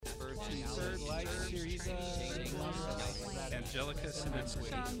Angelica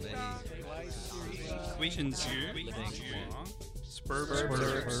Sperb.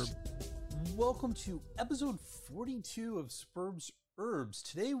 Welcome to episode 42 of Sperb Herbs.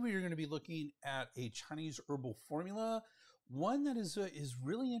 Today we are going to be looking at a Chinese herbal formula, one that is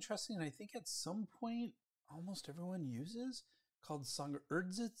really interesting, and I think at some point almost everyone uses, called Cang Er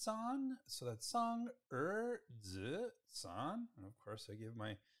Zi San. So that's Cang Er Zi San, and of course I give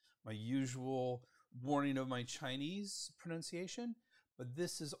my usual warning of my Chinese pronunciation, but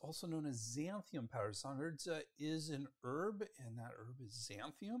this is also known as Xanthium Powder. Cang Er Zi is an herb, and that herb is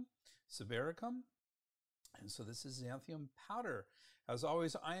Xanthium Sabericum. And so this is Xanthium Powder. As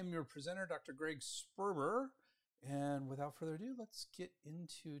always, I am your presenter, Dr. Greg Sperber. And without further ado, let's get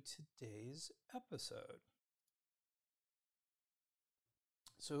into today's episode.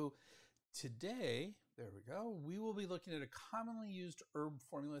 So today, there we go, we will be looking at a commonly used herb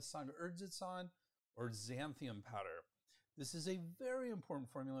formula, Cang Er Zi San, or Xanthium Powder. This is a very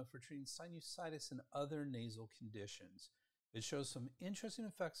important formula for treating sinusitis and other nasal conditions. It shows some interesting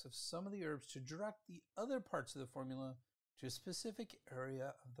effects of some of the herbs to direct the other parts of the formula to a specific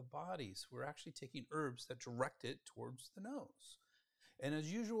area of the body. So we're actually taking herbs that direct it towards the nose. And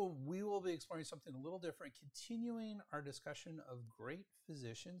as usual, we will be exploring something a little different, continuing our discussion of great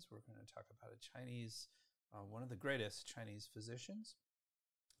physicians. We're going to talk about a Chinese, one of the greatest Chinese physicians.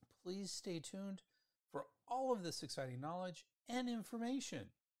 Please stay tuned for all of this exciting knowledge and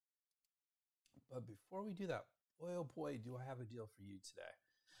information. But before we do that, boy, oh boy, do I have a deal for you today.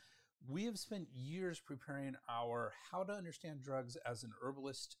 We have spent years preparing our How to Understand Drugs as an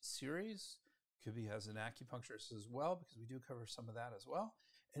Herbalist series. Could be as an acupuncturist as well, because we do cover some of that as well.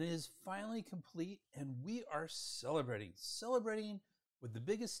 And it is finally complete, and we are celebrating with the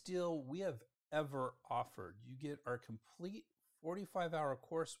biggest deal we have ever offered. You get our complete 45-hour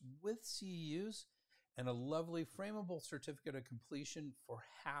course with CEUs and a lovely frameable certificate of completion for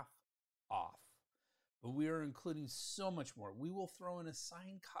half off. But we are including so much more. We will throw in a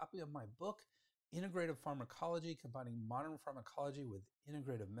signed copy of my book, Integrative Pharmacology, combining modern pharmacology with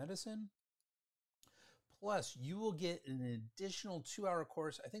integrative medicine. Plus, you will get an additional 2-hour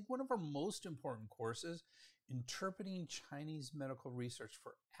course, I think one of our most important courses, interpreting Chinese medical research,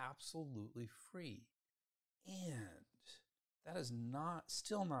 for absolutely free. And that is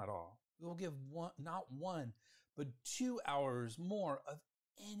still not all. We will give not 1, but 2 hours more of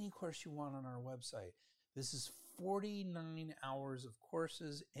any course you want on our website. This is 49 hours of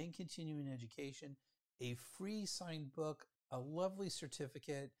courses and continuing education, a free signed book, a lovely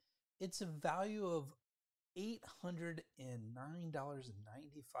certificate. It's a value of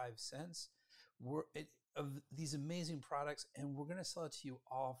 $809.95 of these amazing products, and we're going to sell it to you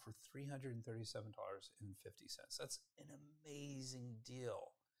all for $337.50. That's an amazing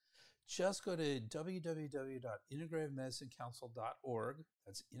deal. Just go to www.integrativemedicinecouncil.org.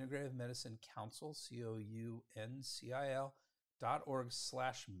 That's Integrative Medicine Council,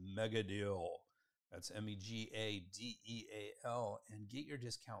 COUNCIL.org/megadeal. That's MEGADEAL, and get your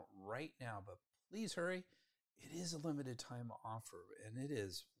discount right now. But please hurry. It is a limited time offer, and it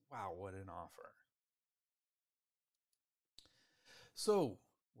is, wow, what an offer. So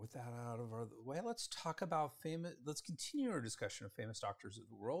with that out of the way, let's continue our discussion of famous doctors of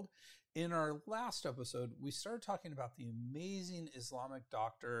the world. In our last episode, we started talking about the amazing Islamic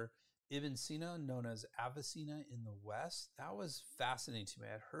doctor Ibn Sina, known as Avicenna in the West. That was fascinating to me.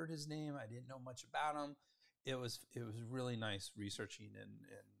 I'd heard his name. I didn't know much about him. It was really nice researching and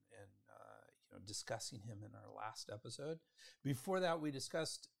discussing him in our last episode. Before that, we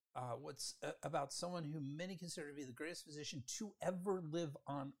discussed about someone who many consider to be the greatest physician to ever live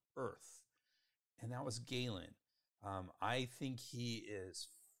on Earth, and that was Galen. I think he is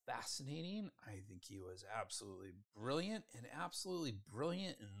fascinating. I think he was absolutely brilliant in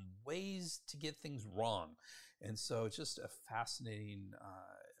ways to get things wrong. And so just a fascinating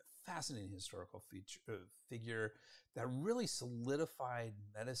historical figure that really solidified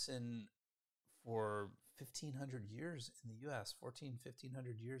medicine for 1,500 years in the U.S.,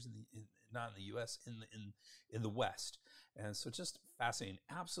 1,500 years not in the U.S., in the West. And so just fascinating,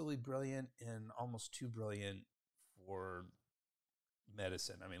 absolutely brilliant, and almost too brilliant for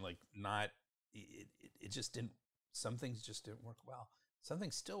medicine. I mean, it just didn't, some things just didn't work well. Some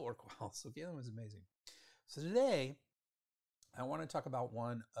things still work well. So Galen was amazing. So today, I want to talk about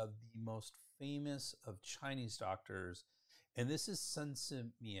one of the most famous of Chinese doctors, and this is Si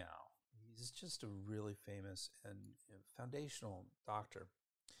Miao. He's just a really famous and foundational doctor.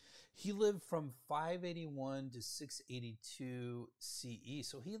 He lived from 581 to 682 CE.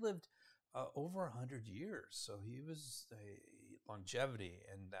 So he lived over 100 years. So he was a longevity,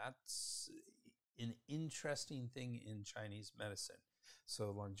 and that's an interesting thing in Chinese medicine.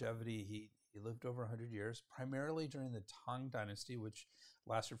 So longevity, he lived over 100 years, primarily during the Tang Dynasty, which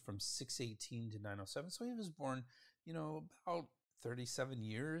lasted from 618 to 907. So he was born, about 37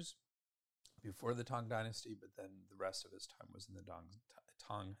 years before the Tang Dynasty, but then the rest of his time was in the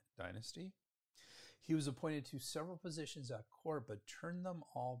Tang Dynasty. He was appointed to several positions at court, but turned them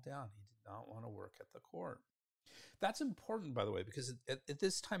all down. He did not want to work at the court. That's important, by the way, because at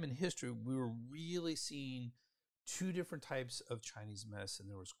this time in history, we were really seeing two different types of Chinese medicine.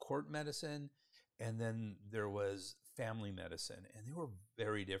 There was court medicine, and then there was family medicine, and they were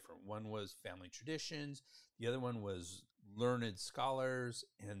very different. One was family traditions, the other one was learned scholars,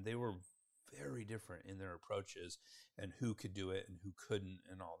 and they were very different in their approaches and who could do it and who couldn't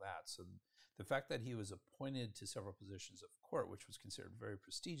and all that. So the fact that he was appointed to several positions of court, which was considered very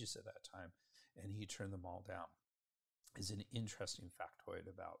prestigious at that time, and he turned them all down, is an interesting factoid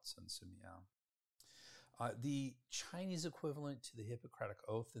about Si Miao. The Chinese equivalent to the Hippocratic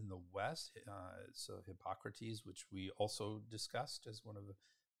Oath in the West, so Hippocrates, which we also discussed as one of the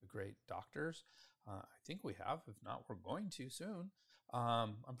great doctors. I think we have. If not, we're going to soon.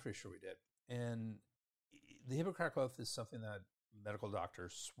 I'm pretty sure we did. And the Hippocratic Oath is something that medical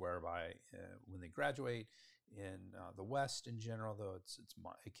doctors swear by when they graduate in the West in general, though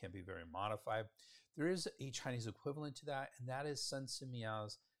it can be very modified. There is a Chinese equivalent to that, and that is Si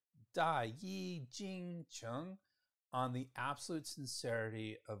Miao's Da Yi Jing Cheng on the absolute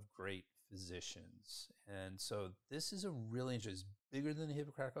sincerity of great physicians. And so this is a really interesting, it's bigger than the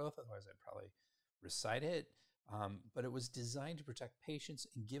Hippocratic Oath, otherwise I'd probably recite it. But it was designed to protect patients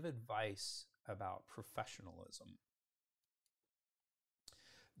and give advice about professionalism.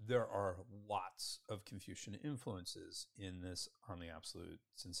 There are lots of Confucian influences in this on the absolute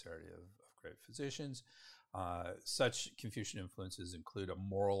sincerity of great physicians. Such Confucian influences include a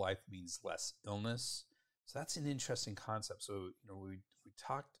moral life means less illness. So that's an interesting concept. So, we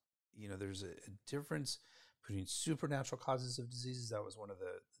talked, there's a difference between supernatural causes of diseases. That was one of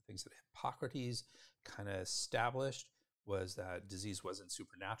the things that Hippocrates kind of established, was that disease wasn't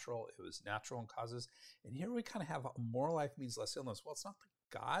supernatural, it was natural in causes. And here we kind of have a moral life means less illness. Well, it's not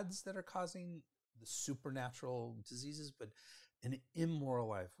the gods that are causing the supernatural diseases, but an immoral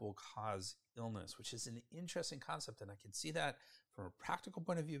life will cause illness, which is an interesting concept. And I can see that from a practical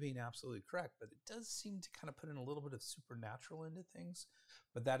point of view being absolutely correct, but it does seem to kind of put in a little bit of supernatural into things.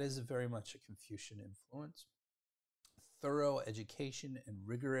 But that is very much a Confucian influence. Thorough education and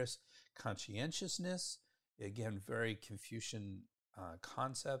rigorous conscientiousness, again, very Confucian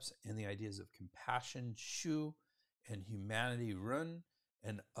concepts, and the ideas of compassion, shu, and humanity, run,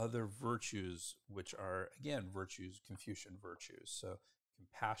 and other virtues, which are, again, virtues, Confucian virtues. So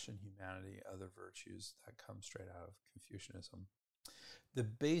compassion, humanity, other virtues, that come straight out of Confucianism. The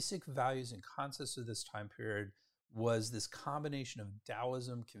basic values and concepts of this time period was this combination of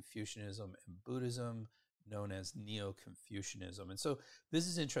Taoism, Confucianism, and Buddhism, known as Neo-Confucianism. And so this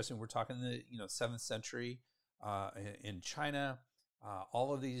is interesting. We're talking the 7th century in China.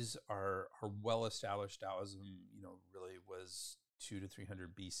 All of these are well-established. Taoism, really was 200 to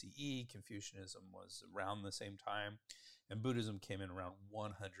 300 BCE. Confucianism was around the same time, and Buddhism came in around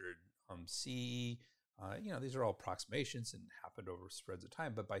 100 CE. These are all approximations and happened over spreads of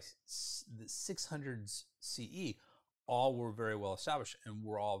time. But by the 600s CE, all were very well established and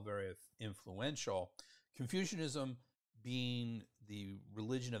were all very influential. Confucianism, being the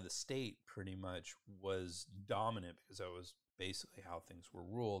religion of the state, pretty much was dominant because that was basically how things were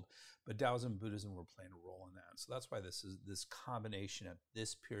ruled. But Taoism and Buddhism were playing a role in that. So that's why this combination at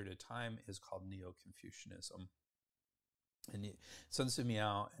this period of time is called Neo-Confucianism. And Si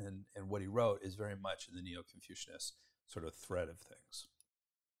Miao and what he wrote is very much in the Neo-Confucianist sort of thread of things.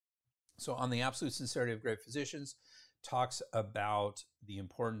 So on the absolute sincerity of great physicians, talks about the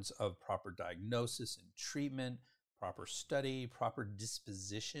importance of proper diagnosis and treatment, proper study, proper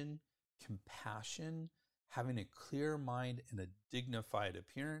disposition, compassion, having a clear mind and a dignified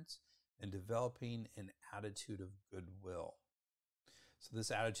appearance, and developing an attitude of goodwill. So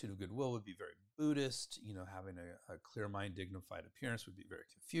this attitude of goodwill would be very Buddhist, having a clear mind, dignified appearance would be very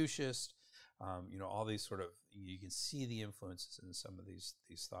Confucius. All these sort of, you can see the influences in some of these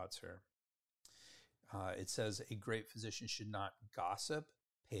thoughts here. It says a great physician should not gossip,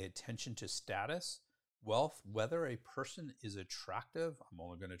 pay attention to status, wealth, whether a person is attractive. I'm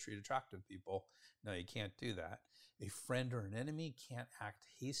only going to treat attractive people. No, you can't do that. A friend or an enemy, can't act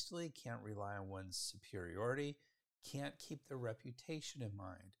hastily, can't rely on one's superiority, can't keep their reputation in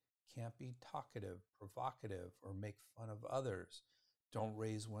mind, can't be talkative, provocative, or make fun of others, don't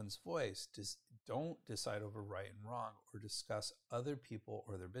raise one's voice, don't decide over right and wrong, or discuss other people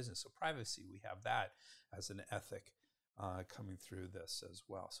or their business. So privacy, we have that as an ethic coming through this as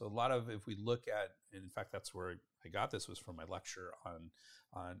well. So a lot of, if we look at, and in fact, that's where I got this, was from my lecture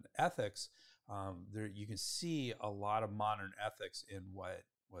on ethics. There you can see a lot of modern ethics in what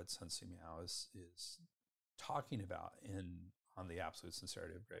Si Miao is talking about on the absolute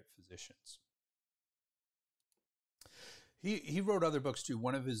sincerity of great physicians. He wrote other books too.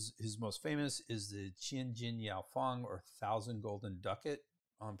 One of his most famous is the Qian Jin Yao Fang, or 1,000 Golden Ducat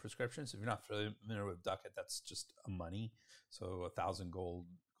prescriptions. If you're not familiar with ducat, that's just a money. So 1,000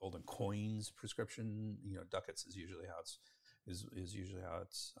 golden coins prescription. Ducats is usually how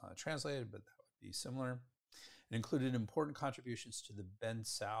it's translated, but that would be similar. It included important contributions to the Ben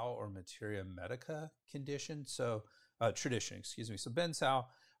Sao or Materia Medica tradition. So Ben Sao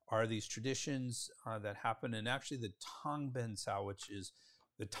are these traditions that happen in actually the Tang Ben Sao, which is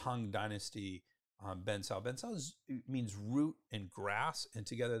the Tang Dynasty Ben Sao. Ben Sao means root and grass, and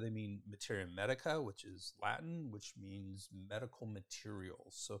together they mean Materia Medica, which is Latin, which means medical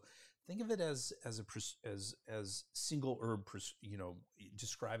materials. So think of it as single herb,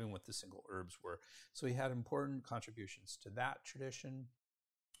 describing what the single herbs were. So he had important contributions to that tradition.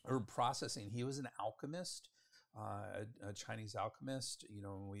 Herb processing. He was an alchemist. A Chinese alchemist.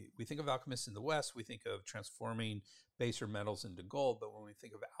 When we think of alchemists in the West, we think of transforming baser metals into gold. But when we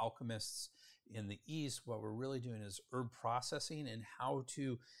think of alchemists in the East, what we're really doing is herb processing, and how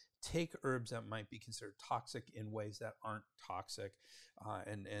to take herbs that might be considered toxic in ways that aren't toxic.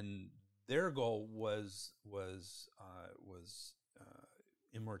 And their goal was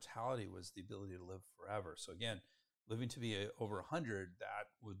immortality, was the ability to live forever. So again, living to be over 100, that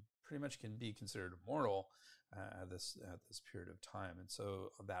would pretty much can be considered immortal at this period of time. And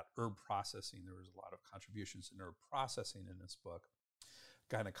so that herb processing, there was a lot of contributions in herb processing in this book.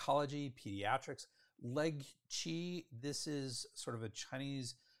 Gynecology, pediatrics, leg qi. This is sort of a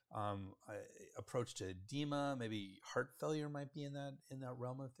Chinese approach to edema. Maybe heart failure might be in that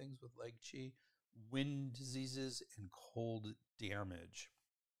realm of things with leg qi. Wind diseases and cold damage.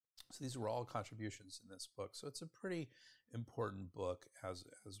 So these were all contributions in this book. So it's a pretty important book as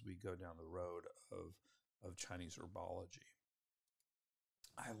we go down the road of Chinese herbology.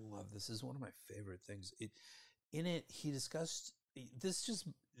 I love this. This is one of my favorite things. In it, he discussed this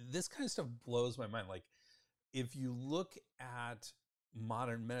kind of stuff blows my mind. Like, if you look at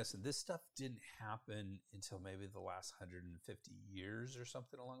modern medicine, this stuff didn't happen until maybe the last 150 years or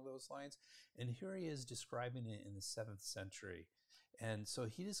something along those lines. And here he is describing it in the 7th century. And so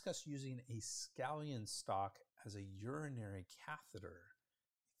he discussed using a scallion stalk as a urinary catheter.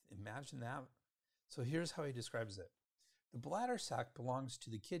 Imagine that. So here's how he describes it. The bladder sac belongs to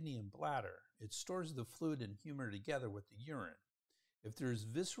the kidney and bladder. It stores the fluid and humor together with the urine. If there is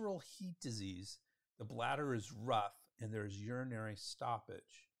visceral heat disease, the bladder is rough and there is urinary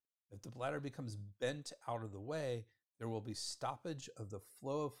stoppage. If the bladder becomes bent out of the way, there will be stoppage of the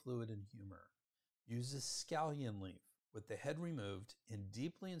flow of fluid and humor. Use a scallion leaf with the head removed and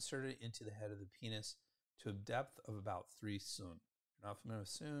deeply insert it into the head of the penis to a depth of about 3 sun. You're not familiar with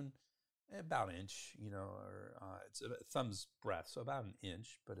sun? About an inch, or it's a thumb's breadth, so about an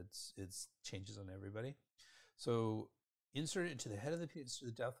inch, but it's changes on everybody. So insert it into the head of the penis to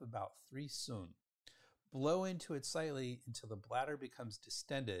the depth of about 3 sun. Blow into it slightly until the bladder becomes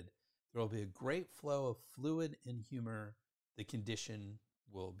distended. There will be a great flow of fluid and humor. The condition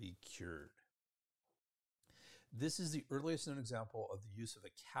will be cured. This is the earliest known example of the use of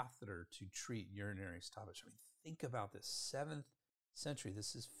a catheter to treat urinary stoppage. I mean, think about this, 7th century.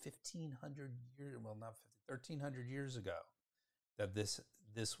 This is 1,500 years, well, not 1,300 years ago that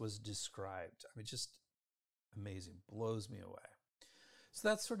this was described. I mean, just amazing, blows me away. So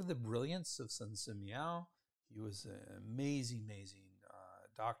that's sort of the brilliance of Si Miao. He was an amazing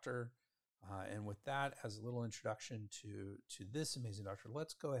doctor. And with that, as a little introduction to this amazing doctor,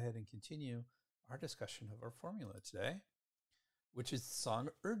 let's go ahead and continue our discussion of our formula today, which is Cang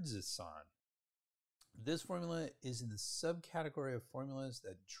Er Zi San. This formula is in the subcategory of formulas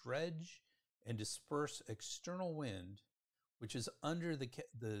that dredge and disperse external wind, which is under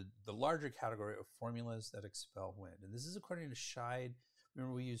the larger category of formulas that expel wind. And this is according to Scheid.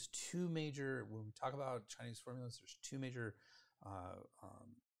 Remember, we use when we talk about Chinese formulas, there's two major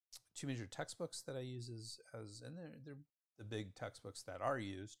textbooks that I use and they're the big textbooks that are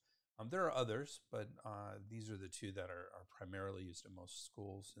used. There are others, but these are the two that are primarily used in most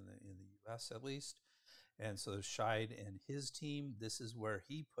schools in the U.S. at least. And so Scheid and his team, this is where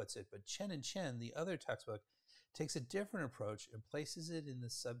he puts it. But Chen and Chen, the other textbook, takes a different approach and places it in the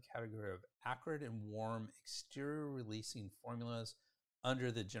subcategory of acrid and warm exterior releasing formulas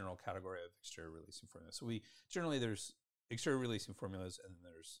under the general category of exterior releasing formulas. So there's exterior releasing formulas, and then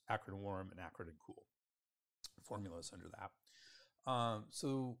there's acrid and warm and acrid and cool formulas under that.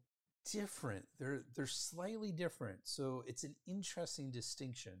 So different, they're slightly different. So it's an interesting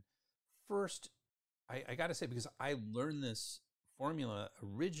distinction. First, I got to say, because I learned this formula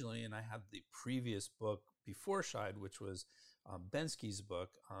originally, and I had the previous book before Scheid, which was Bensky's book,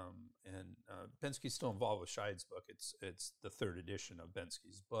 and Bensky's still involved with Scheid's book. It's the third edition of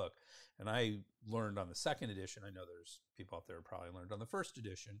Bensky's book, and I learned on the second edition. I know there's people out there who probably learned on the first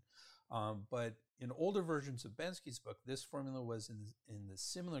edition, but in older versions of Bensky's book, this formula was in the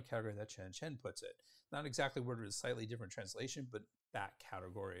similar category that Chen puts it. Not exactly worded, a slightly different translation, but that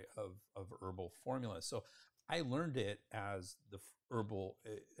category of herbal formula. So I learned it as an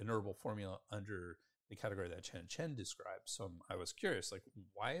herbal formula under the category that Chen describes. So I was curious, like,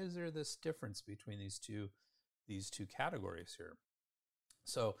 why is there this difference between these two categories here?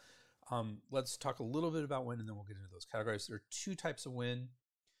 So let's talk a little bit about wind, and then we'll get into those categories. There are two types of wind,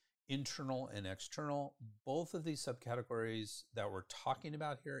 internal and external. Both of these subcategories that we're talking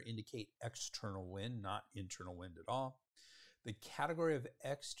about here indicate external wind, not internal wind at all. The category of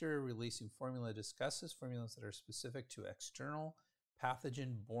exterior releasing formula discusses formulas that are specific to external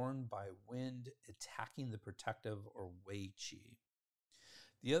pathogen borne by wind attacking the protective or wei qi.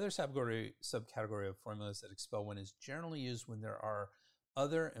 The other subcategory of formulas that expel wind is generally used when there are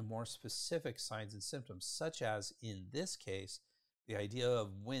other and more specific signs and symptoms, such as, in this case, the idea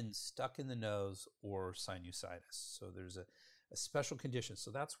of wind stuck in the nose or sinusitis. So there's a special condition. So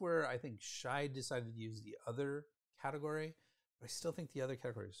that's where I think Scheid decided to use the other category, but I still think the other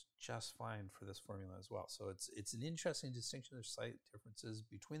category is just fine for this formula as well. So it's an interesting distinction. There's slight differences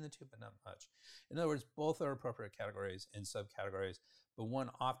between the two, but not much. In other words, both are appropriate categories and subcategories, but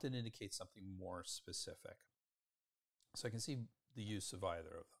one often indicates something more specific. So I can see the use of either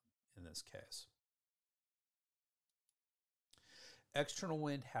of them in this case. External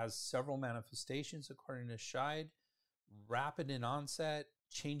wind has several manifestations according to Scheid: rapid in onset,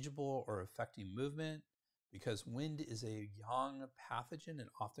 changeable or affecting movement, because wind is a yang pathogen and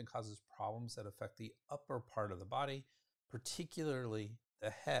often causes problems that affect the upper part of the body, particularly the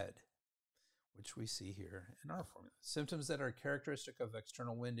head, which we see here in our formula. Symptoms that are characteristic of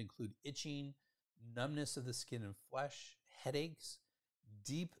external wind include itching, numbness of the skin and flesh, headaches,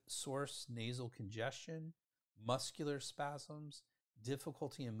 deep source nasal congestion, muscular spasms,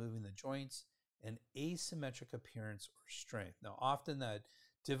 difficulty in moving the joints, and asymmetric appearance or strength. Now, often that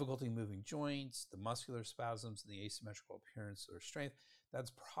difficulty moving joints, the muscular spasms, and the asymmetrical appearance or strength,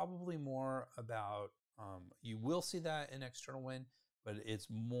 that's probably more about, you will see that in external wind, but it's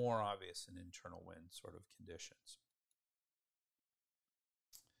more obvious in internal wind sort of conditions.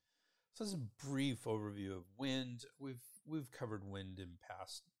 So this is a brief overview of wind. We've covered wind in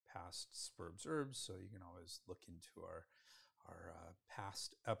past Sperb Herbs, so you can always look into our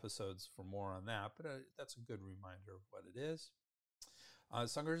past episodes for more on that, but that's a good reminder of what it is.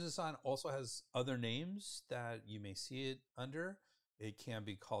 Cang Er Zi San also has other names that you may see it under. It can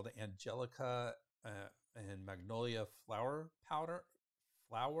be called Angelica and Magnolia flower powder,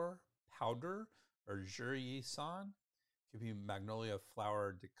 or Zhi Yi San. It could be Magnolia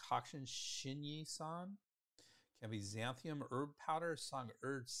flower decoction, Xin Yi San. It can be Xanthium herb powder, Cang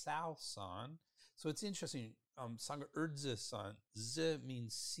Er Zi San. So it's interesting. Cang Er Zi San, Zi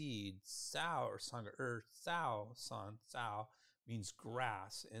means seed, Sao or Cang Er Zi San, Sao means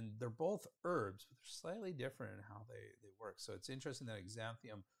grass, and they're both herbs, but they're slightly different in how they work. So it's interesting that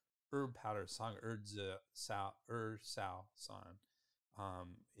Xanthium herb powder, Cang Er Zi San,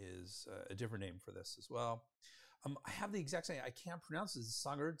 is a different name for this as well. I have the exact same, I can't pronounce it,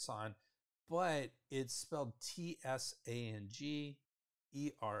 Cang Er Zi San, but it's spelled T-S-A-N-G-E-R-H,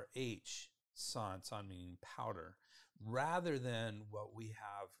 san meaning powder, rather than what we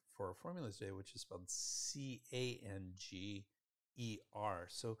have for our formulas today, which is spelled C-A-N-G-E-R.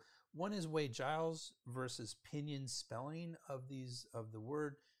 So one is Wei Giles versus Pinyin spelling of the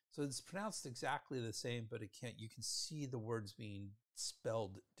word. So it's pronounced exactly the same, but you can see the words being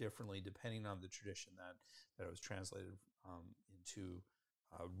spelled differently depending on the tradition that it was translated into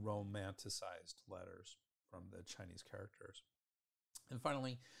romanticized letters from the Chinese characters. And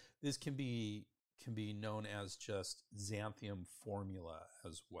finally, this can be known as just Xanthium formula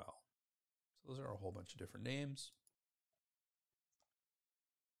as well. So those are a whole bunch of different names.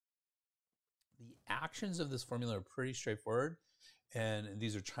 The actions of this formula are pretty straightforward, and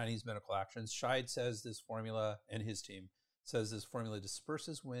these are Chinese medical actions. Scheid says this formula, and his team says this formula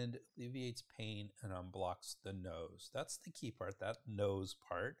disperses wind, alleviates pain, and unblocks the nose. That's the key part, that nose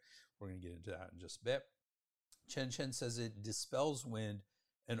part. We're going to get into that in just a bit. Chen says it dispels wind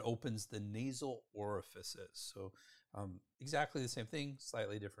and opens the nasal orifices. So exactly the same thing,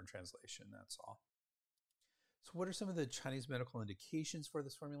 slightly different translation, that's all. So what are some of the Chinese medical indications for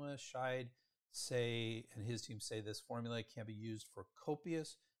this formula? Scheid and his team say this formula can be used for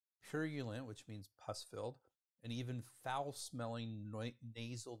copious, purulent, which means pus-filled, and even foul-smelling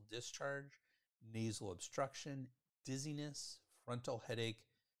nasal discharge, nasal obstruction, dizziness, frontal headache,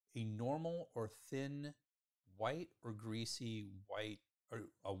 a normal or thin white or greasy white, or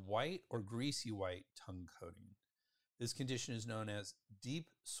a white or greasy white tongue coating. This condition is known as deep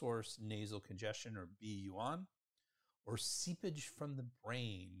source nasal congestion, or BUN, or seepage from the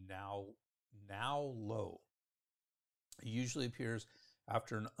brain, now low. It usually appears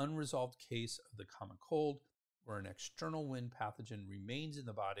after an unresolved case of the common cold, where an external wind pathogen remains in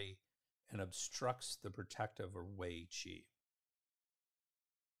the body and obstructs the protective or wei qi.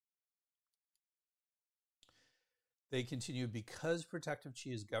 They continue, because protective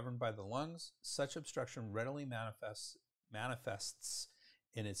qi is governed by the lungs, such obstruction readily manifests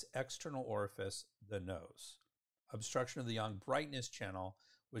in its external orifice, the nose. Obstruction of the yang brightness channel,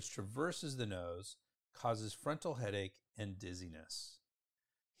 which traverses the nose, causes frontal headache and dizziness.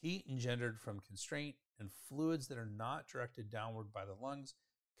 Heat engendered from constraint and fluids that are not directed downward by the lungs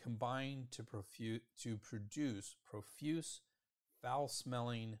combine to produce profuse,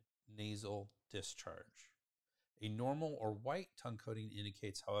 foul-smelling nasal discharge. A normal or white tongue coating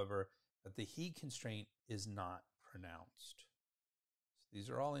indicates, however, that the heat constraint is not pronounced. So these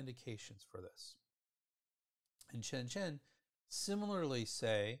are all indications for this. And Chen similarly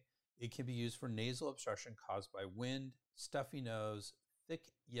say it can be used for nasal obstruction caused by wind, stuffy nose,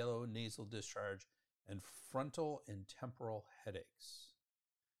 thick yellow nasal discharge, and frontal and temporal headaches.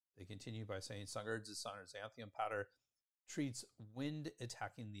 They continue by saying Cang Er Zi San, or Xanthium Powder, treats wind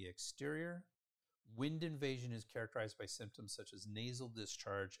attacking the exterior. Wind invasion is characterized by symptoms such as nasal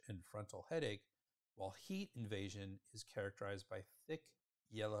discharge and frontal headache, while heat invasion is characterized by thick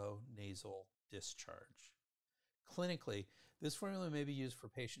yellow nasal discharge. Clinically, this formula may be used for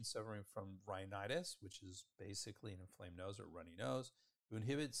patients suffering from rhinitis, which is basically an inflamed nose or runny nose, to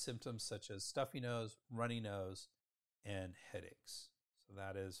inhibit symptoms such as stuffy nose, runny nose, and headaches. So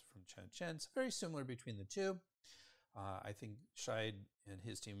that is from Chen. It's very similar between the two. I think Scheid and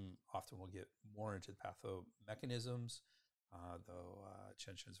his team often will get more into the pathomechanisms, though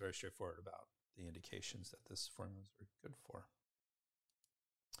Chen is very straightforward about the indications that this formula is very good for.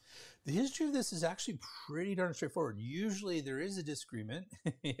 The history of this is actually pretty darn straightforward. Usually there is a disagreement.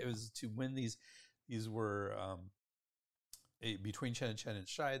 It was to when these were between Chen and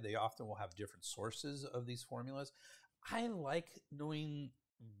Scheid. They often will have different sources of these formulas. I like knowing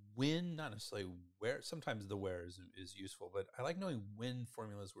when, not necessarily where. Sometimes the where is useful, but I like knowing when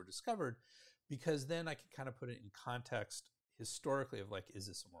formulas were discovered, because then I can kind of put it in context historically of, like, is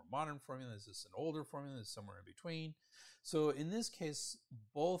this a more modern formula? Is this an older formula? Is somewhere in between? So in this case,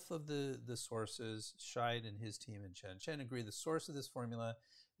 both of the sources, Scheid and his team and Chen agree the source of this formula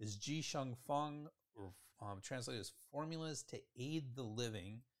is Ji Sheng Feng, or translated as Formulas to Aid the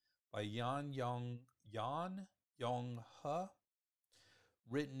Living, by Yan Yong He,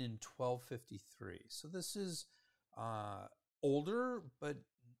 written in 1253. So this is older, but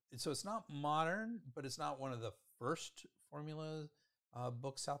so it's not modern, but it's not one of the first formula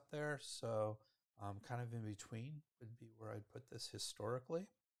books out there. So kind of in between would be where I'd put this historically.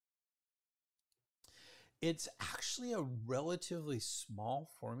 It's actually a relatively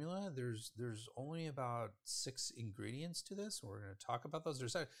small formula. There's only about 6 ingredients to this. We're going to talk about those.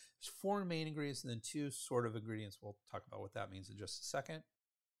 There's 4 main ingredients and then 2 sort of ingredients. We'll talk about what that means in just a second.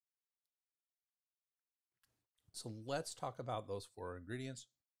 So let's talk about those 4 ingredients.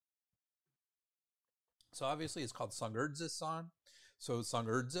 So obviously it's called Cang Er Zi San. So Cang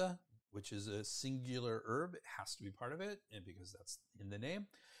Er Zi, which is a singular herb, it has to be part of it, and because that's in the name.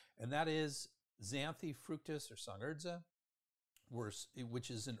 And that is Xanthium fructus, or Cang Er Zi,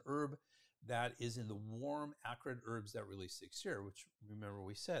 which is an herb that is in the warm, acrid herbs that release the exterior, which, remember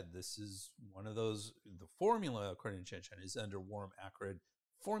we said, this is one of those, the formula, according to Chen, is under warm, acrid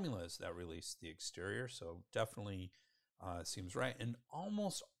formulas that release the exterior. So definitely seems right. And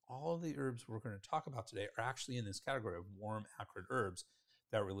almost all of the herbs we're going to talk about today are actually in this category of warm, acrid herbs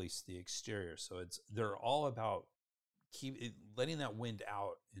that release the exterior. So they're all about letting that wind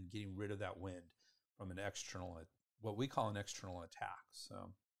out and getting rid of that wind from an external, what we call an external attack.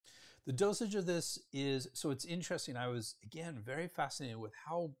 So the dosage of this is, so it's interesting. I was, again, very fascinated with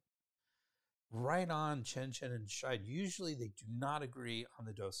how right on Chen and Scheid. Usually they do not agree on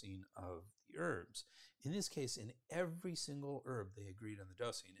the dosing of the herbs. In this case, in every single herb, they agreed on the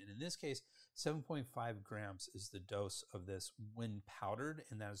dosing. And in this case, 7.5 grams is the dose of this when powdered,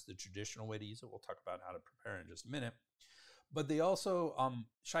 and that is the traditional way to use it. We'll talk about how to prepare in just a minute. But they also,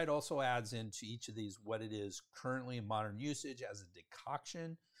 Scheid also adds into each of these what it is currently in modern usage as a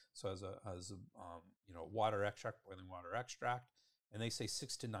decoction. So as a water extract, boiling water extract. And they say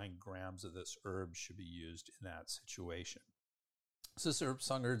 6 to 9 grams of this herb should be used in that situation. So this herb,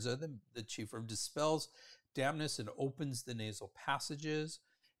 Cang Er Zi, the chief herb, dispels dampness and opens the nasal passages.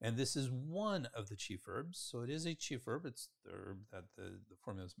 And this is one of the chief herbs. So it is a chief herb. It's the herb that the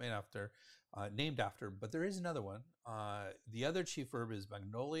formula is named after. But there is another one. The other chief herb is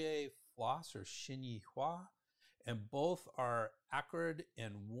Magnolia floss or Xinyi Hua. And both are acrid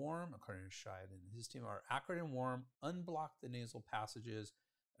and warm, according to Scheid and his team, are acrid and warm, unblock the nasal passages,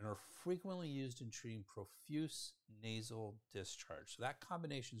 and are frequently used in treating profuse nasal discharge. So that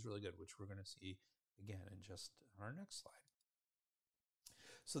combination is really good, which we're going to see again in just our next slide.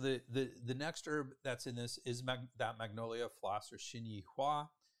 So the next herb that's in this is that Magnolia floss or Xinyi Hua.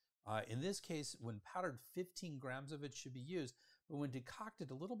 In this case, when powdered, 15 grams of it should be used. But when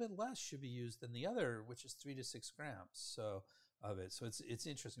decocted, a little bit less should be used than the other, which is 3 to 6 grams of it. So it's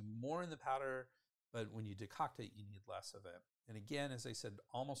interesting. More in the powder, but when you decoct it, you need less of it. And again, as I said,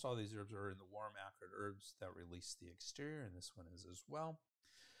 almost all these herbs are in the warm, acrid herbs that release the exterior, and this one is as well.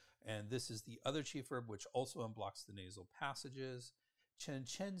 And this is the other chief herb, which also unblocks the nasal passages. Chen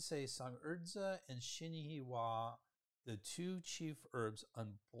say Cang Er Zi and Xinyi Hua, the two chief herbs,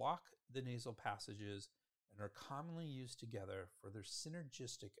 unblock the nasal passages and are commonly used together for their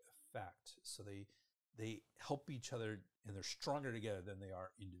synergistic effect. So they help each other, and they're stronger together than they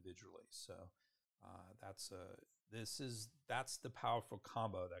are individually. So that's the powerful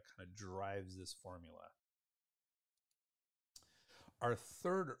combo that kind of drives this formula. Our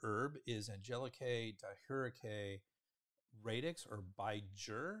third herb is Angelicae dihuricae radix or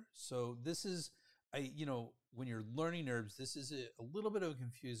Baijur. So this is, when you're learning herbs, this is a little bit of a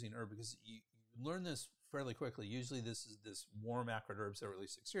confusing herb because you learn this fairly quickly. Usually this is this warm acrid herbs that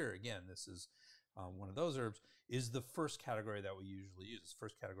release exterior. Again, this is one of those herbs, is the first category that we usually use. It's the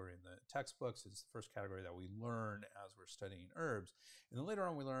first category in the textbooks. It's the first category that we learn as we're studying herbs. And then later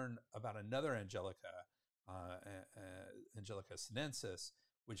on we learn about another Angelica, Angelica sinensis,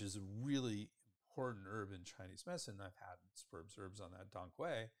 which is a really important herb in Chinese medicine. I've had Sperb herbs on that Dong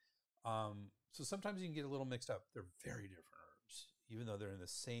Gui. So sometimes you can get a little mixed up. They're very different herbs. Even though they're in the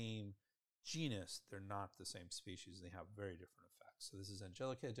same genus, they're not the same species. They have very different effects. So this is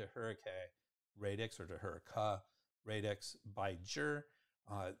Angelicae dihuricae radix or dihurica radix Baijur.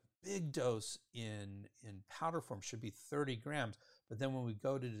 Big dose in powder form should be 30 grams. But then when we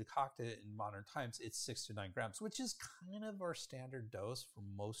go to decoct it in modern times, it's 6 to 9 grams, which is kind of our standard dose for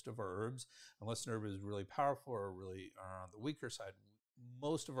most of our herbs. Unless an herb is really powerful or really are on the weaker side,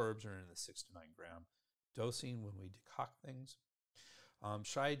 most of our herbs are in the 6 to 9 gram dosing when we decoct things.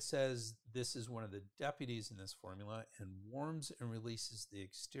 Scheid says this is one of the deputies in this formula and warms and releases the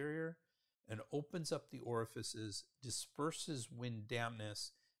exterior and opens up the orifices, disperses wind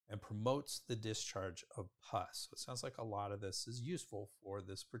dampness, and promotes the discharge of pus. So it sounds like a lot of this is useful for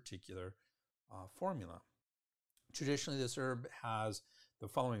this particular formula. Traditionally, this herb has the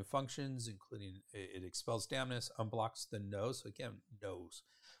following functions, including it expels dampness, unblocks the nose, so again, nose,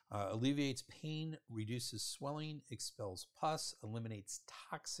 alleviates pain, reduces swelling, expels pus, eliminates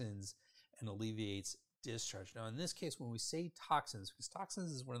toxins, and alleviates discharge. Now, in this case, when we say toxins, because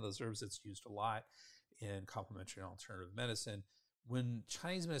toxins is one of those herbs that's used a lot in complementary and alternative medicine, when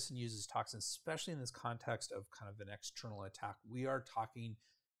Chinese medicine uses toxins, especially in this context of kind of an external attack, we are talking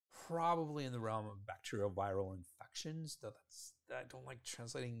probably in the realm of bacterial viral infections, though I don't like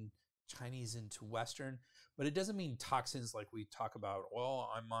translating Chinese into Western, but it doesn't mean toxins like we talk about, well,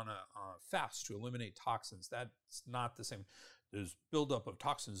 I'm on a fast to eliminate toxins. That's not the same. There's buildup of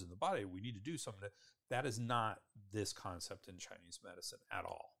toxins in the body. We need to do something. That is not this concept in Chinese medicine at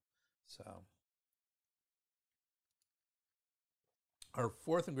all. So our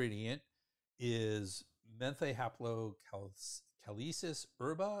fourth ingredient is Menthehaplochalesis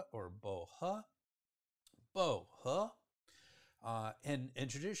herba or Bo He. And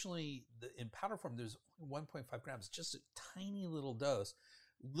traditionally, in powder form, there's only 1.5 grams, just a tiny little dose.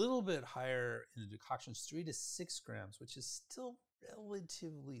 A little bit higher in the decoctions, 3 to 6 grams, which is still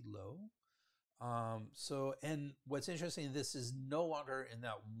relatively low. And what's interesting, this is no longer in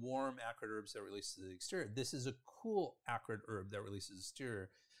that warm acrid herbs that release to the exterior. This is a cool acrid herb that releases exterior.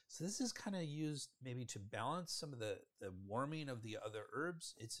 So this is kind of used maybe to balance some of the warming of the other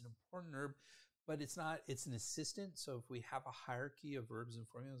herbs. It's an important herb, but it's an assistant. So if we have a hierarchy of herbs and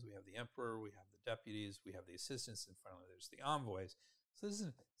formulas, we have the emperor, we have the deputies, we have the assistants, and finally there's the envoys. So this is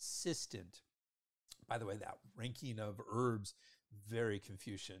an assistant. By the way, that ranking of herbs, very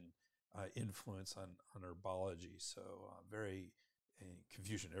Confucian influence on herbology. So very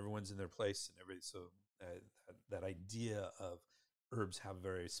Confucian. Everyone's in their place, and so that idea of herbs have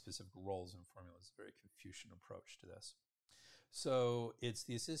very specific roles and formulas, a very Confucian approach to this. So it's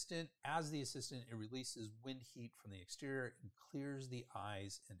the assistant. As the assistant, it releases wind heat from the exterior and clears the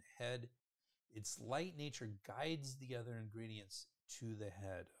eyes and head. Its light nature guides the other ingredients to the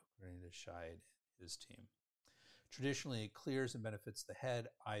head, according to Scheid and his team. Traditionally, it clears and benefits the head,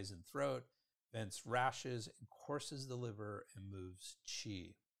 eyes, and throat, vents rashes, and courses the liver and moves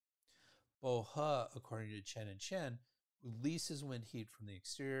qi. Bo He, according to Chen and Chen, releases wind heat from the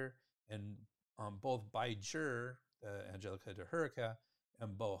exterior, and both Bai Zhi, Angelica de Hurrica,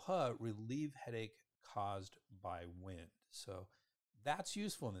 and Bo He relieve headache caused by wind. So that's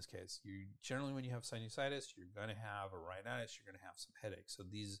useful in this case. Generally, when you have sinusitis, you're going to have a rhinitis, you're going to have some headaches. So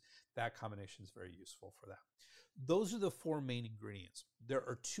that combination is very useful for that. Those are the 4 main ingredients. There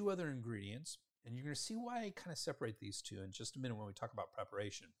are 2 other ingredients, and you're going to see why I kind of separate these 2 in just a minute when we talk about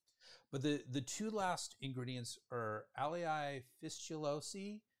preparation. But the 2 last ingredients are Alii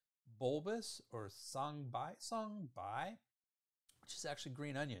fistulosi bulbus, or sangbai, which is actually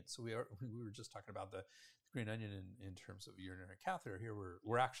green onion. So we were just talking about the green onion in terms of urinary catheter. Here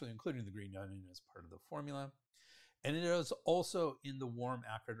we're actually including the green onion as part of the formula. And it is also in the warm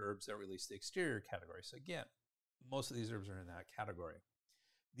acrid herbs that release the exterior category. So again, most of these herbs are in that category.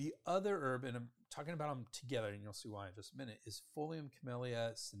 The other herb, and I'm talking about them together, and you'll see why in just a minute, is Pholium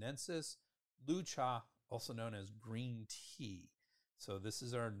Camellia sinensis, Lu Cha, also known as green tea. So this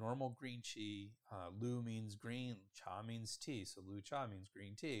is our normal green tea. Lu means green, Cha means tea. So Lu Cha means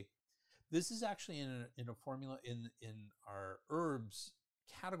green tea. This is actually in a formula in our herbs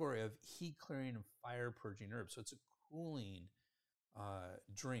category of heat clearing and fire purging herbs. So it's a cooling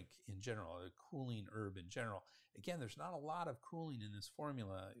drink in general, a cooling herb in general. Again, there's not a lot of cooling in this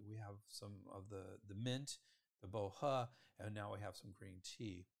formula. We have some of the mint, the Bo He, and now we have some green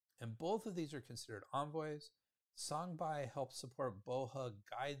tea. And both of these are considered envoys. Sangbai helps support Bo He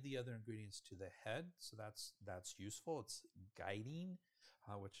guide the other ingredients to the head. So that's useful. It's guiding,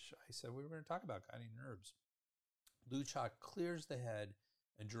 which I said we were going to talk about, guiding herbs. Lu Cha clears the head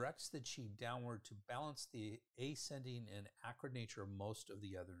and directs the qi downward to balance the ascending and acrid nature of most of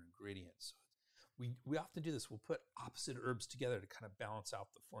the other ingredients. So we often do this. We'll put opposite herbs together to kind of balance out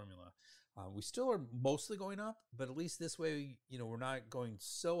the formula. We still are mostly going up, but at least this way, we're not going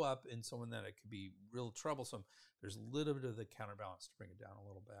so up in someone that it could be real troublesome. There's a little bit of the counterbalance to bring it down a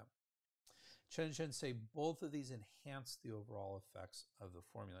little bit. Chen and Chen say both of these enhance the overall effects of the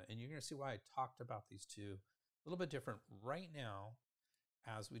formula. And you're going to see why I talked about these 2 a little bit different right now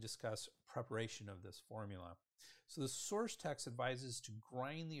as we discuss preparation of this formula. So the source text advises to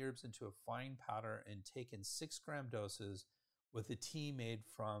grind the herbs into a fine powder and take in 6-gram doses with a tea made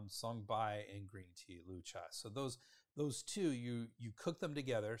from songbai and green tea, Lu Cha. So those 2, you cook them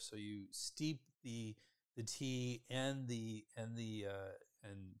together. So you steep the tea and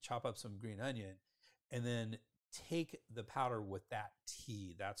chop up some green onion, and then take the powder with that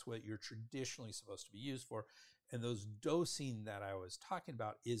tea. That's what you're traditionally supposed to be used for. And those dosing that I was talking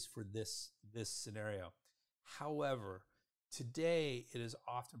about is for this scenario. However, today it is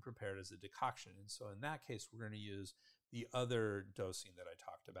often prepared as a decoction. And so in that case, we're going to use the other dosing that I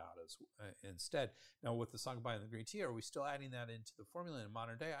talked about instead. Now with the sangbai and the green tea, are we still adding that into the formula in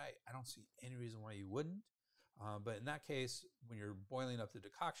modern day? I don't see any reason why you wouldn't. But in that case, when you're boiling up the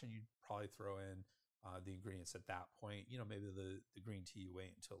decoction, you'd probably throw in the ingredients at that point. Maybe the green tea, you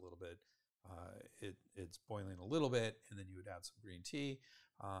wait until a little bit. It's boiling a little bit, and then you would add some green tea.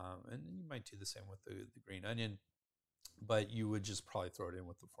 And you might do the same with the green onion, but you would just probably throw it in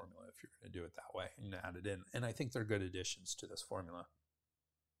with the formula if you're going to do it that way and add it in. And I think they're good additions to this formula.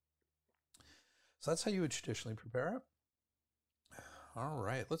 So that's how you would traditionally prepare it. All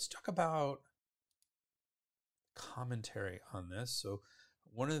right, let's talk about commentary on this. So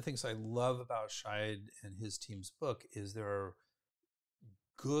one of the things I love about Scheid and his team's book is there are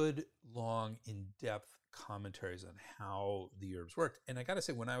good, long, in-depth commentaries on how the herbs worked. And I got to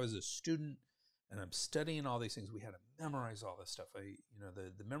say, when I was a student and I'm studying all these things, we had to memorize all this stuff.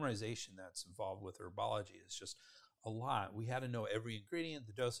 The memorization that's involved with herbology is just a lot. We had to know every ingredient,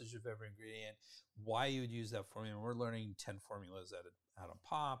 the dosage of every ingredient, why you would use that formula. We're learning 10 formulas out of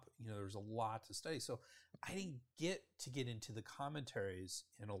pop. There's a lot to study. So I didn't get into the commentaries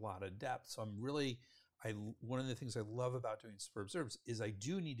in a lot of depth. So one of the things I love about doing Sperb Herbs is I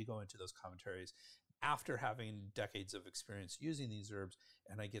do need to go into those commentaries after having decades of experience using these herbs,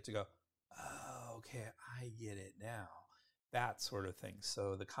 and I get to go, oh, okay, I get it now. That sort of thing.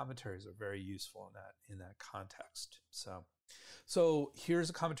 So the commentaries are very useful in that context. So here's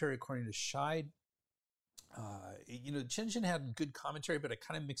a commentary according to Scheid. Chen had good commentary, but I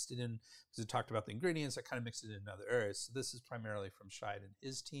kind of mixed it in because it talked about the ingredients. I kind of mixed it in other areas. So this is primarily from Scheid and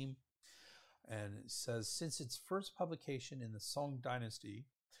his team. And it says, since its first publication in the Song Dynasty,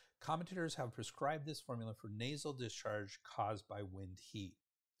 commentators have prescribed this formula for nasal discharge caused by wind heat.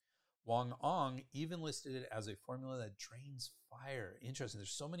 Wang Ong even listed it as a formula that drains fire. Interesting.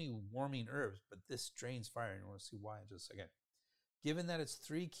 There's so many warming herbs, but this drains fire. And you want to see why in just a second. Given that its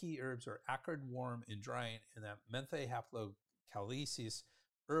three key herbs are acrid, warm, and drying, and that menthe haplocalicis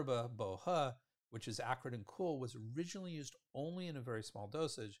herba boha, which is acrid and cool, was originally used only in a very small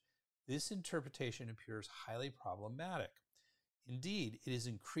dosage, this interpretation appears highly problematic. Indeed, it is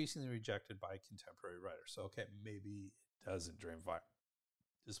increasingly rejected by contemporary writers. So, okay, maybe it doesn't drain fire,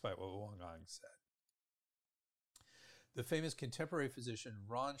 despite what Wang Ong said. The famous contemporary physician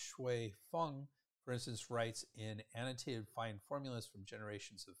Ran Shui Feng, for instance, writes in Annotated Fine Formulas from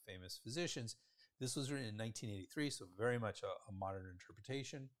Generations of Famous Physicians. This was written in 1983, so very much a modern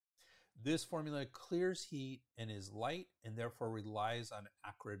interpretation. This formula clears heat and is light and therefore relies on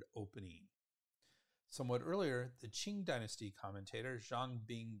acrid opening. Somewhat earlier, the Qing Dynasty commentator Zhang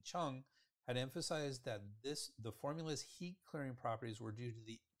Bing Cheng had emphasized that the formula's heat-clearing properties were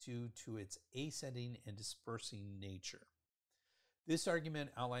due to its ascending and dispersing nature. This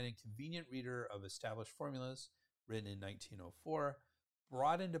argument, outlined in Convenient Reader of Established Formulas, written in 1904,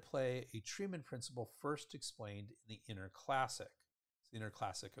 brought into play a treatment principle first explained in the Inner Classic. The Inner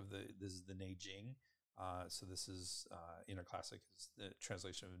Classic this is the Neijing. So this is Inner Classic is the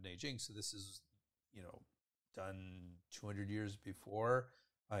translation of Neijing. So this is done 200 years before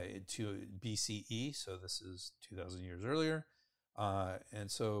to BCE. So this is 2,000 years earlier. And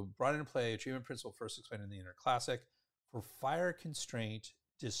so brought into play a treatment principle first explained in the Inner Classic. For fire constraint,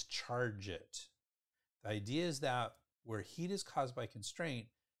 discharge it. The idea is that where heat is caused by constraint,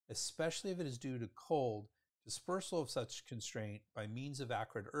 especially if it is due to cold, dispersal of such constraint by means of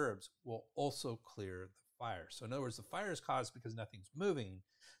acrid herbs will also clear the fire. So in other words, the fire is caused because nothing's moving.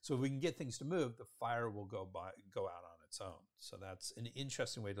 So if we can get things to move, the fire will go out on its own. So that's an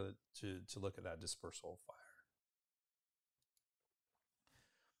interesting way to look at that dispersal of fire.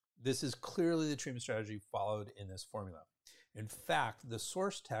 This is clearly the treatment strategy followed in this formula. In fact, the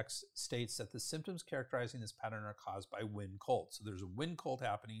source text states that the symptoms characterizing this pattern are caused by wind cold. So there's a wind cold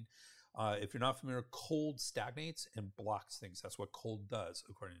happening. If you're not familiar, cold stagnates and blocks things. That's what cold does,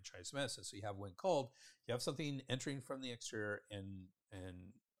 according to Chinese medicine. So you have wind cold, you have something entering from the exterior and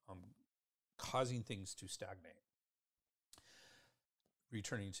causing things to stagnate.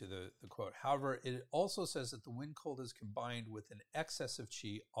 Returning to the quote, however, it also says that the wind cold is combined with an excess of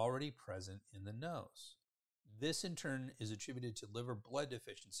qi already present in the nose. This, in turn, is attributed to liver blood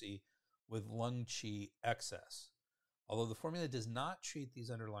deficiency with lung qi excess. Although the formula does not treat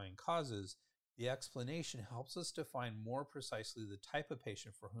these underlying causes, the explanation helps us define more precisely the type of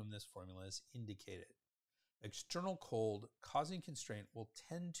patient for whom this formula is indicated. External cold causing constraint will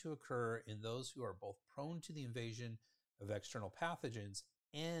tend to occur in those who are both prone to the invasion of external pathogens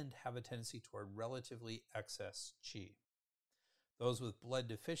and have a tendency toward relatively excess qi. Those with blood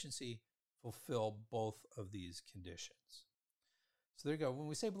deficiency fulfill both of these conditions. So there you go. When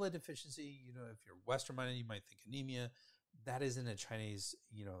we say blood deficiency, if you're Western-minded, you might think anemia. That isn't a Chinese,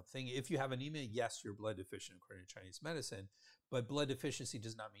 thing. If you have anemia, yes, you're blood deficient according to Chinese medicine, but blood deficiency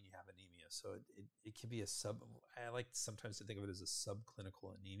does not mean you have anemia. So it can be I like sometimes to think of it as a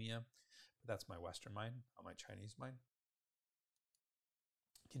subclinical anemia, but that's my Western mind, not my Chinese mind.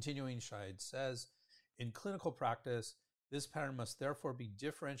 Continuing, Scheid says, in clinical practice, this pattern must therefore be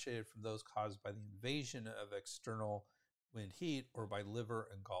differentiated from those caused by the invasion of external wind heat or by liver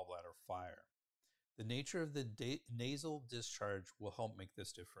and gallbladder fire. The nature of the nasal discharge will help make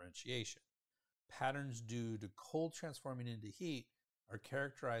this differentiation. Patterns due to cold transforming into heat are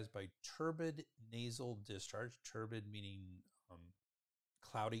characterized by turbid nasal discharge, turbid meaning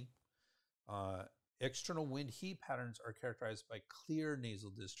cloudy. External wind heat patterns are characterized by clear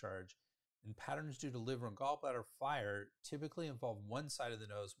nasal discharge, and patterns due to liver and gallbladder fire typically involve one side of the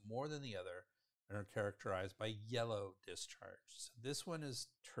nose more than the other and are characterized by yellow discharge. So this one is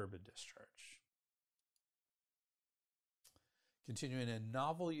turbid discharge. Continuing, a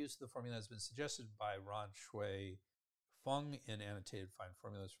novel use of the formula has been suggested by Ran Shui Feng in Annotated Fine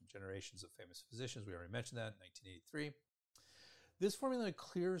Formulas from Generations of Famous Physicians. We already mentioned that in 1983. This formula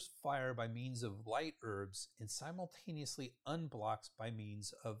clears fire by means of light herbs and simultaneously unblocks by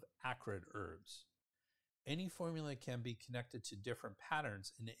means of acrid herbs. Any formula can be connected to different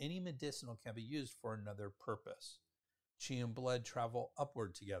patterns, and any medicinal can be used for another purpose. Qi and blood travel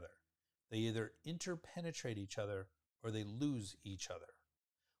upward together. They either interpenetrate each other or they lose each other.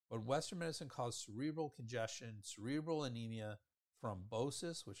 What Western medicine calls cerebral congestion, cerebral anemia,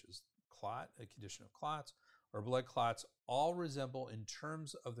 thrombosis, which is clot, a condition of clots, or blood clots, all resemble in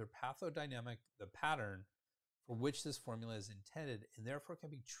terms of their pathodynamic, the pattern for which this formula is intended, and therefore can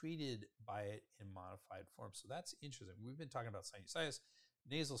be treated by it in modified form. So that's interesting. We've been talking about sinusitis,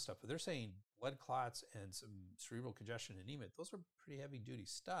 nasal stuff, but they're saying blood clots and some cerebral congestion and anemia. Those are pretty heavy duty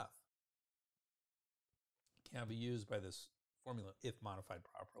stuff. Can be used by this formula if modified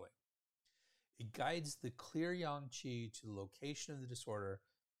properly. It guides the clear yang qi to the location of the disorder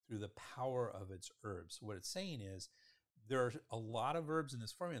through the power of its herbs. So what it's saying is there are a lot of herbs in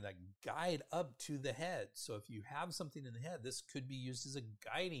this formula that guide up to the head. So if you have something in the head, this could be used as a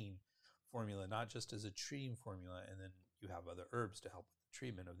guiding formula, not just as a treating formula. And then you have other herbs to help with the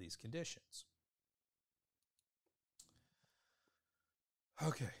treatment of these conditions.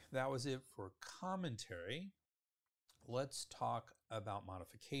 Okay, that was it for commentary. Let's talk about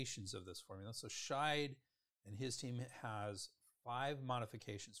modifications of this formula. So Scheid and his team has 5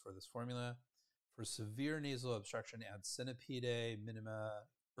 modifications for this formula. For severe nasal obstruction, add Centipede minima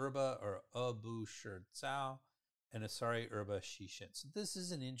herba or Abu Shirzao and Asari herba Shishin. So this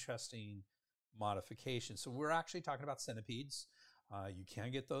is an interesting modification. So we're actually talking about centipedes. You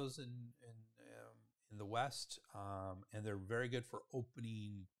can get those in the West, and they're very good for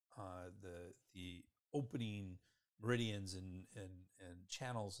opening the opening meridians and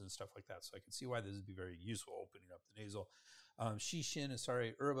channels and stuff like that. So I can see why this would be very useful, opening up the nasal. Shishin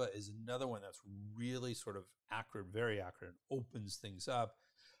Asari herba is another one that's really sort of acrid, very acrid, and opens things up.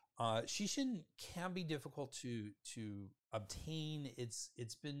 Shishin can be difficult to obtain.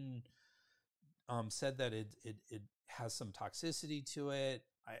 It's been said that it has some toxicity to it.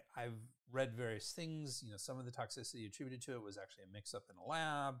 I've read various things. You know, some of the toxicity attributed to it was actually a mix-up in a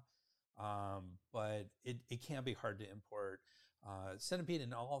lab, but it can be hard to import. Centipede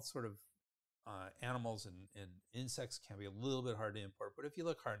and all sort of animals and insects can be a little bit hard to import, but if you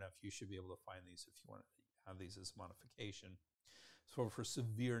look hard enough, you should be able to find these if you want to have these as modification. So for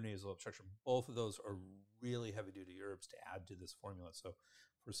severe nasal obstruction, both of those are really heavy-duty herbs to add to this formula. So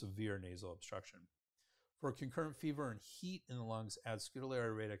for severe nasal obstruction. For concurrent fever and heat in the lungs, add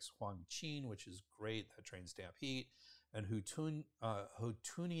Scutellaria radix Huangqin, which is great. That trains damp heat. And Houtunie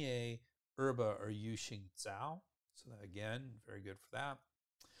herba or Yuxing Zhao. So that, again, very good for that.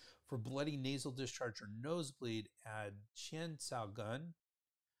 For bloody nasal discharge or nosebleed, add Qian Cao Gun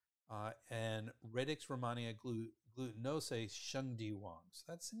and Radix Romania glutinose Shengdi Wang. So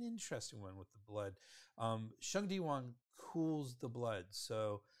that's an interesting one with the blood. Shengdi Wang cools the blood.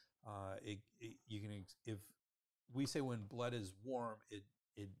 So you can, if we say when blood is warm, it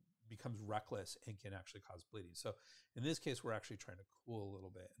becomes reckless and can actually cause bleeding. So in this case, we're actually trying to cool a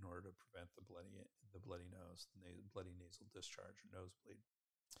little bit in order to prevent the bloody nose, the bloody nasal discharge or nosebleed.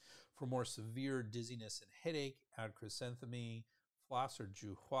 For more severe dizziness and headache, add chrysanthemum floss or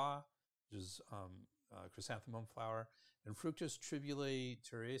juhua, which is chrysanthemum flower, and fructus tribulae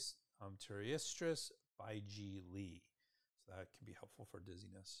terrestris by G. Lee. So that can be helpful for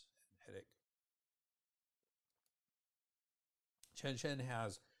dizziness and headache. Chen Chen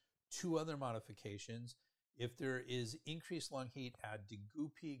has 2 other modifications. If there is increased lung heat, add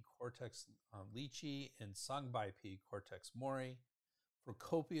Degupi cortex lychee and Sangbai Pi cortex mori. For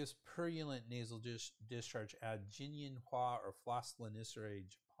copious purulent nasal discharge, add Jinyin Hua or Floss Lanicerae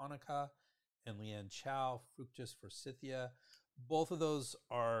japonica and Lian Chao fructus forsythia. Both of those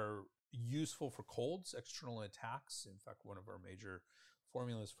are useful for colds, external attacks. In fact, one of our major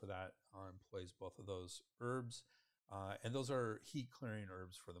formulas for that employs both of those herbs. And those are heat-clearing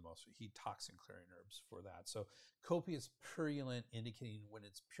herbs for the most, heat toxin-clearing herbs for that. So copious purulent, indicating when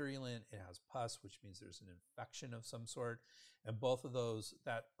it's purulent, it has pus, which means there's an infection of some sort. And both of those,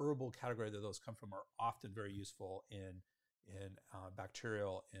 that herbal category that those come from, are often very useful in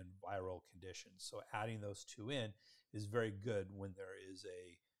bacterial and viral conditions. So adding those 2 in is very good when there is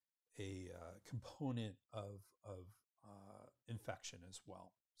a component of infection as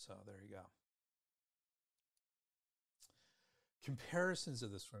well. So there you go. Comparisons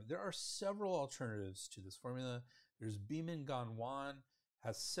of this formula. There are several alternatives to this formula. There's Biman Ganwan,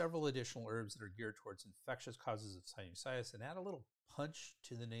 has several additional herbs that are geared towards infectious causes of sinusitis and add a little punch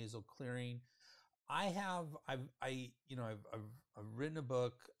to the nasal clearing. I've written a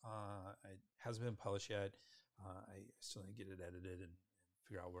book. It hasn't been published yet. I still need to get it edited and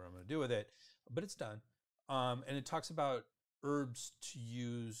figure out what I'm going to do with it, but it's done. And it talks about herbs to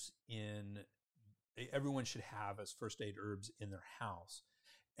use everyone should have as first aid herbs in their house.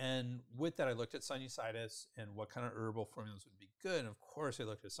 And with that, I looked at sinusitis and what kind of herbal formulas would be good. And of course, I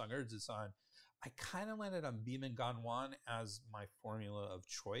looked at Cang Er Zi San. I kind of landed on Biman Ganwan as my formula of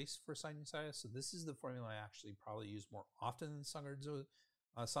choice for sinusitis. So this is the formula I actually probably use more often than Cang Er Zi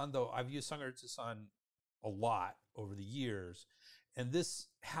San, though I've used Cang Er Zi San a lot over the years. And this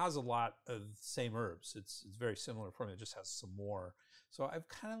has a lot of the same herbs. It's very similar formula, it just has some more. So I've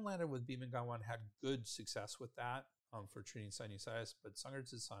kind of landed with Biman Ganwan, had good success with that for treating sinusitis, but Cang Er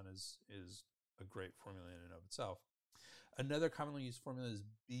Zi San is a great formula in and of itself. Another commonly used formula is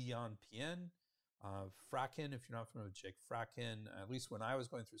Beyond PN. Fracken, if you're not familiar with Jake Fracken, at least when I was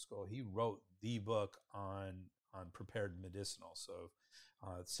going through school, he wrote the book on prepared medicinal. So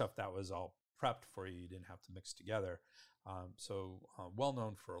stuff that was all prepped for you, you didn't have to mix together. Well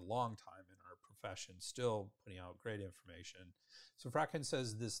known for a long time in our profession, still putting out great information. So Fracken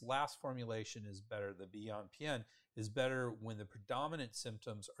says this last formulation is better, the Beyond PN, is better when the predominant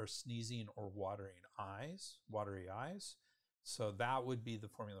symptoms are sneezing or watery eyes. So that would be the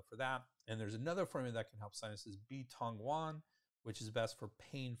formula for that. And there's another formula that can help sinuses, B Tong Wan, which is best for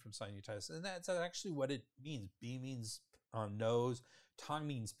pain from sinusitis. And that's actually what it means. B means nose, Tong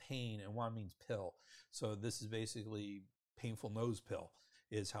means pain, and Wan means pill. So this is basically painful nose pill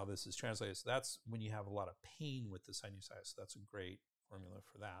is how this is translated. So that's when you have a lot of pain with the sinusitis. So that's a great formula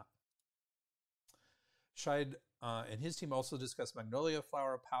for that. Scheid and his team also discussed magnolia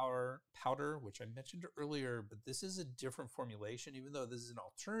flower powder, which I mentioned earlier, but this is a different formulation. Even though this is an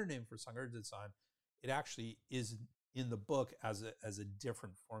alternative for Cang Er Zi San, it actually is in the book as a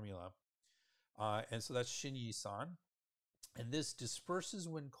different formula. And so that's Xin Yi San. And this disperses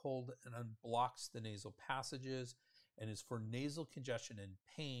when cold and unblocks the nasal passages and is for nasal congestion and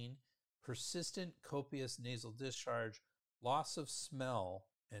pain, persistent copious nasal discharge, loss of smell,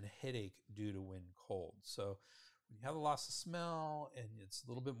 and headache due to when cold. So when you have a loss of smell and it's a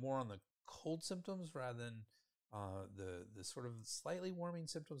little bit more on the cold symptoms rather than the sort of slightly warming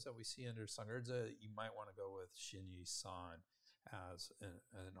symptoms that we see under Cang Er Zi, you might want to go with Xin Yi San as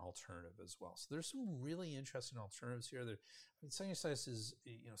an alternative as well. So there's some really interesting alternatives here. Sinusitis is,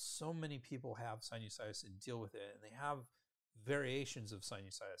 so many people have sinusitis and deal with it, and they have variations of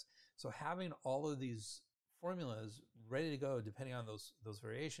sinusitis. So having all of these formulas ready to go, depending on those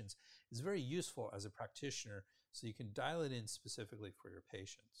variations, is very useful as a practitioner, so you can dial it in specifically for your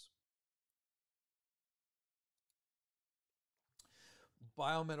patients.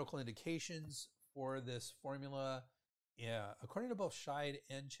 Biomedical indications for this formula. Yeah, according to both Scheid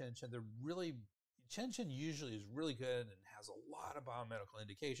and Chen, Chen usually is really good and has a lot of biomedical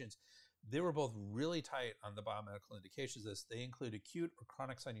indications. They were both really tight on the biomedical indications. They include acute or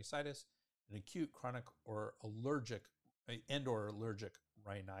chronic sinusitis and acute, chronic, or allergic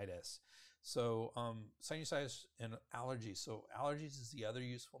rhinitis. So sinusitis and allergies. So allergies is the other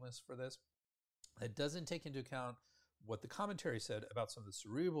usefulness for this. It doesn't take into account what the commentary said about some of the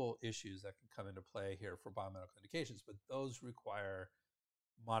cerebral issues that can come into play here for biomedical indications, but those require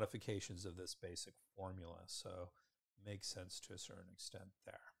modifications of this basic formula. So makes sense to a certain extent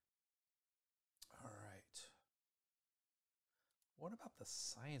there. All right. What about the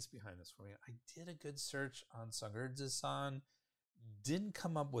science behind this formula? I did a good search on Cang Er Zi San. Didn't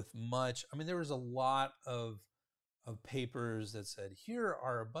come up with much. I mean, there was a lot of papers that said, here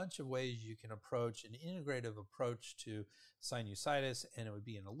are a bunch of ways you can approach an integrative approach to sinusitis, and it would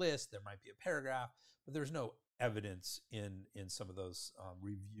be in a list. There might be a paragraph, but there's no evidence in some of those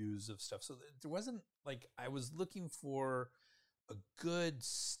reviews of stuff. So there wasn't, like, I was looking for a good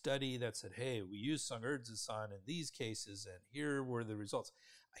study that said, hey, we use Cang Er Zi San in these cases, and here were the results.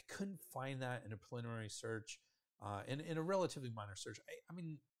 I couldn't find that in a preliminary search. In a relatively minor search.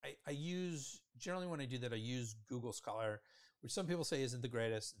 I use, generally when I do that, I use Google Scholar, which some people say isn't the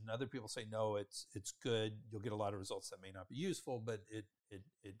greatest, and other people say, no, it's good. You'll get a lot of results that may not be useful, but it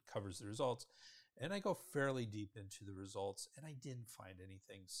covers the results. And I go fairly deep into the results, and I didn't find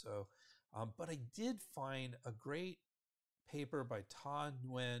anything. So, but I did find a great paper by Ta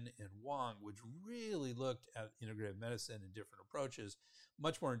Nguyen and Wang, which really looked at integrative medicine and different approaches,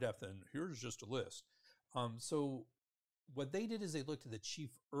 much more in depth than here's just a list. So what they did is they looked at the chief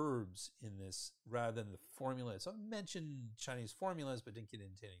herbs in this rather than the formula. So I mentioned Chinese formulas, but didn't get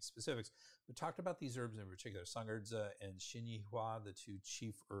into any specifics. We talked about these herbs in particular, Cang Er Zi and Xin Yi Hua, the two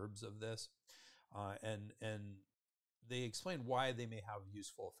chief herbs of this. And they explain why they may have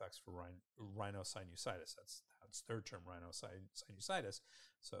useful effects for rhinosinusitis. That's their term, rhinosinusitis.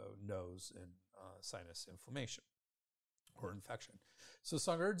 So nose and sinus inflammation or infection. So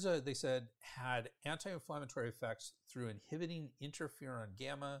Cang Er Zi, they said, had anti-inflammatory effects through inhibiting interferon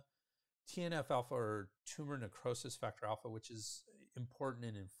gamma, TNF-alpha or tumor necrosis factor alpha, which is important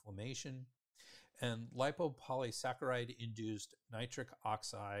in inflammation, and lipopolysaccharide-induced nitric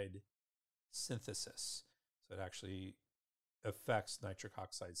oxide synthesis. So it actually affects nitric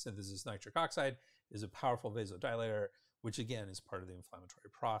oxide synthesis. Nitric oxide is a powerful vasodilator, which again is part of the inflammatory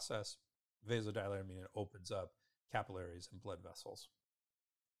process. Vasodilator meaning it opens up capillaries and blood vessels.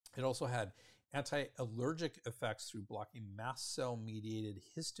 It also had anti-allergic effects through blocking mast cell-mediated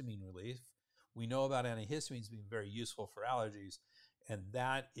histamine relief. We know about antihistamines being very useful for allergies, and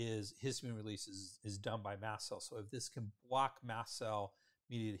that is histamine release is done by mast cells. So if this can block mast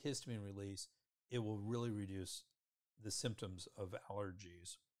cell-mediated histamine release, it will really reduce the symptoms of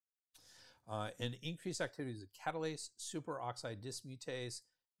allergies. And increased activities of catalase, superoxide dismutase,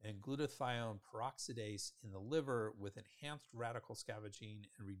 and glutathione peroxidase in the liver with enhanced radical scavenging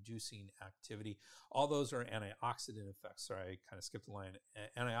and reducing activity. All those are antioxidant effects. Sorry, I kind of skipped the line.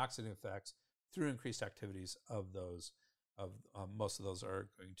 Antioxidant effects through increased activities of those. Most of those are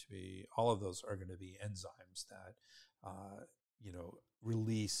going to be, all of those are going to be enzymes that,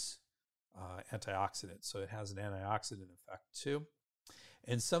 release antioxidants. So it has an antioxidant effect too.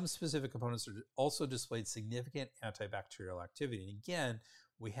 And some specific components are also displayed significant antibacterial activity. And again,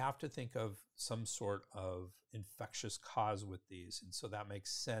 we have to think of some sort of infectious cause with these. And so that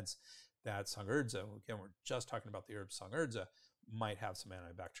makes sense that Cang Er Zi, again, we're just talking about the herb Cang Er Zi, might have some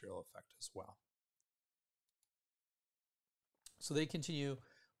antibacterial effect as well. So they continue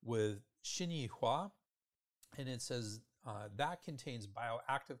with Xinyi Hua, and it says that contains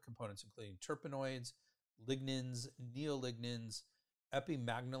bioactive components including terpenoids, lignins, neolignins,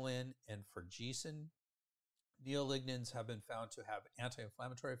 epimagnolone, and fergesin. Neolignins have been found to have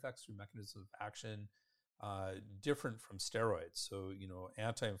anti-inflammatory effects through mechanisms of action different from steroids. So,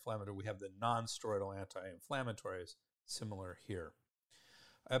 anti-inflammatory, we have the non-steroidal anti-inflammatories, similar here.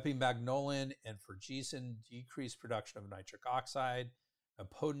 Epimagnolone and fergesin decrease production of nitric oxide, a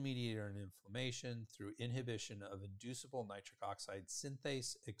potent mediator in inflammation through inhibition of inducible nitric oxide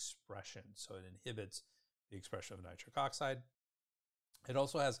synthase expression. So it inhibits the expression of nitric oxide. It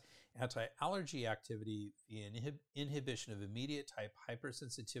also has anti-allergy activity via inhibition of immediate type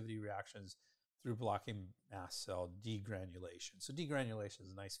hypersensitivity reactions through blocking mast cell degranulation. So degranulation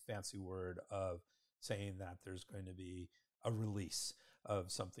is a nice fancy word of saying that there's going to be a release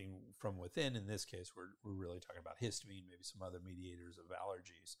of something from within. In this case, we're really talking about histamine, maybe some other mediators of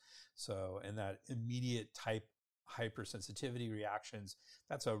allergies. So, and that immediate type hypersensitivity reactions,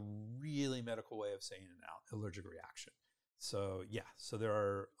 that's a really medical way of saying an allergic reaction. So yeah, so there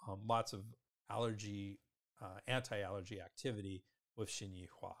are lots of anti-allergy activity with Xinyi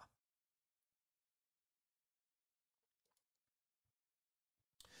Hua.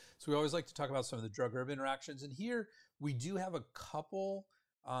 So we always like to talk about some of the drug-herb interactions, and here we do have a couple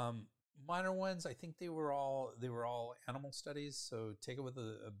minor ones. I think they were all animal studies, so take it with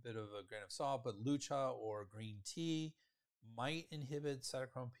a bit of a grain of salt. But lucha or green tea might inhibit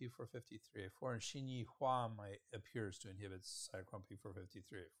cytochrome P453A4, and Xinyi Hua appears to inhibit cytochrome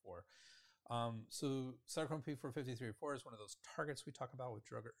P453A4. So cytochrome P453A4 is one of those targets we talk about with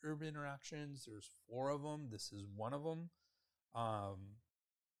drug-herb interactions. There's 4 of them. This is one of them.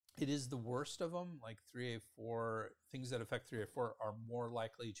 It is the worst of them. Like 3A4, things that affect 3A4 are more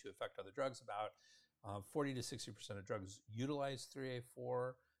likely to affect other drugs. About 40 to 60% of drugs utilize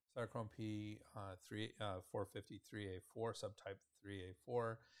 3A4, cytochrome P453A4, subtype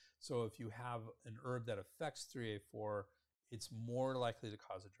 3A4. So if you have an herb that affects 3A4, it's more likely to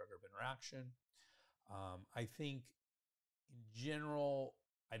cause a drug-herb interaction. I think in general,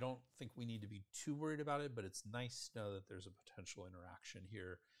 I don't think we need to be too worried about it, but it's nice to know that there's a potential interaction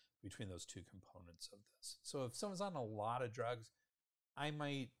here between those 2 components of this. So if someone's on a lot of drugs,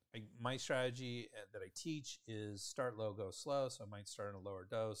 my strategy that I teach is start low, go slow. So I might start on a lower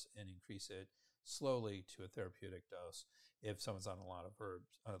dose and increase it slowly to a therapeutic dose if someone's on a lot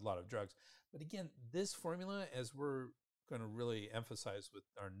of drugs. But again, this formula, as we're going to really emphasize with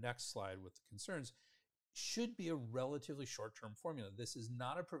our next slide with the concerns, should be a relatively short-term formula. This is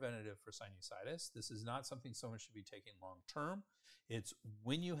not a preventative for sinusitis. This is not something someone should be taking long-term. It's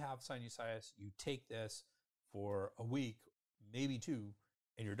when you have sinusitis, you take this for a week, maybe 2,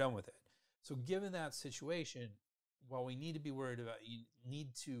 and you're done with it. So given that situation, while we need to be worried about, you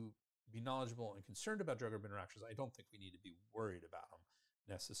need to be knowledgeable and concerned about drug-herb interactions, I don't think we need to be worried about them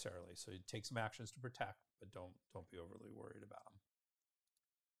necessarily. So you take some actions to protect, but don't be overly worried about them.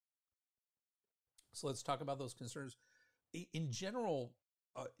 So let's talk about those concerns. In general,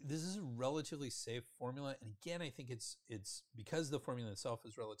 this is a relatively safe formula, and again, I think it's because the formula itself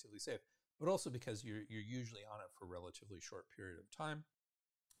is relatively safe, but also because you're usually on it for a relatively short period of time.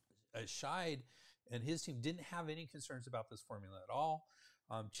 Scheid and his team didn't have any concerns about this formula at all.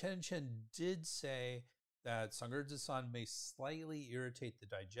 Chen did say that Cang Er Zi San may slightly irritate the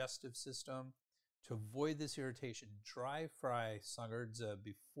digestive system. To avoid this irritation, dry fry Cang Er Zi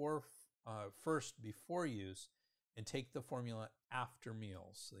before use, and take the formula after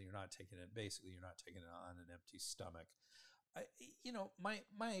meals, so that you're not taking it on an empty stomach.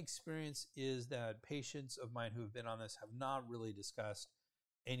 My experience is that patients of mine who have been on this have not really discussed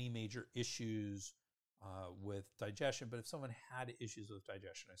any major issues with digestion. But if someone had issues with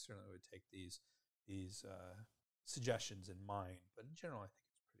digestion, I certainly would take these suggestions in mind. But in general, I think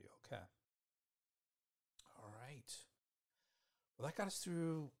it's pretty okay. All right. Well, that got us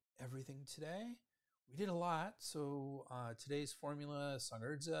through everything today. We did a lot. So today's formula, Cang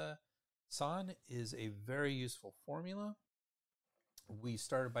Er Zi San, is a very useful formula. We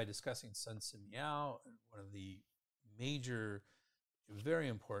started by discussing Si Miao, one of the major, very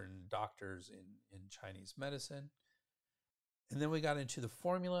important doctors in Chinese medicine. And then we got into the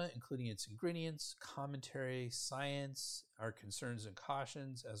formula, including its ingredients, commentary, science, our concerns and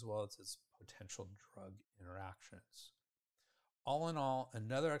cautions, as well as its potential drug interactions. All in all,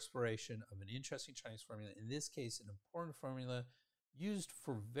 another exploration of an interesting Chinese formula, in this case, an important formula used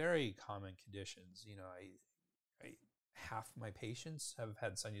for very common conditions. Half my patients have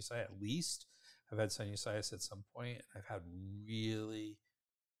had sinusitis, at least have had sinusitis at some point. I've had really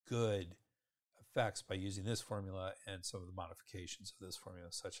good effects by using this formula and some of the modifications of this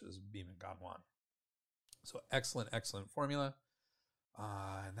formula, such as Beam and Ganwan. So excellent formula.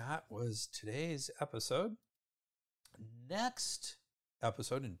 And that was today's episode. Next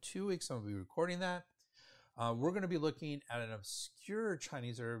episode, in 2 weeks, I'm going to be recording that. We're going to be looking at an obscure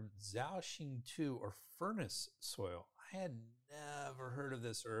Chinese herb, Zhao Xing Tu, or furnace soil. I had never heard of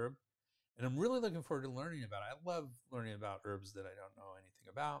this herb, and I'm really looking forward to learning about it. I love learning about herbs that I don't know anything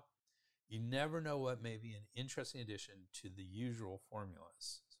about. You never know what may be an interesting addition to the usual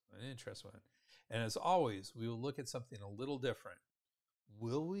formulas. So an interesting one. And as always, we will look at something a little different.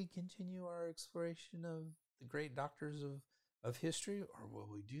 Will we continue our exploration of the great doctors of history, or will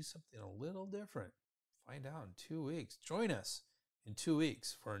we do something a little different? Find out in 2 weeks. Join us in 2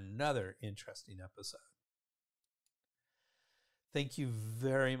 weeks for another interesting episode. Thank you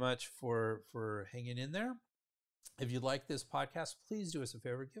very much for hanging in there. If you like this podcast, please do us a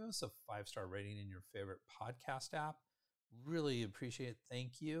favor. Give us a 5-star rating in your favorite podcast app. Really appreciate it.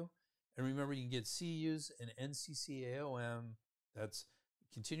 Thank you. And remember, you can get CEUs and NCCAOM. That's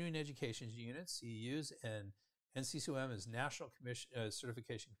Continuing Education Units, CEUs, and NCCOM is National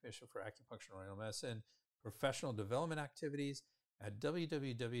Certification Commission for Acupuncture and Oriental Medicine professional development activities at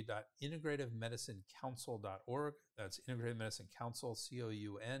www.integrativemedicinecouncil.org. That's Integrative Medicine Council,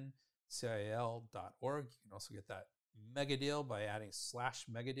 COUNCIL.org. You can also get that mega deal by adding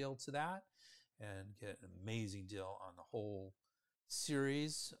 /mega deal to that and get an amazing deal on the whole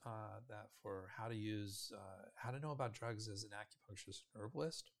series that for how to know about drugs as an acupuncturist and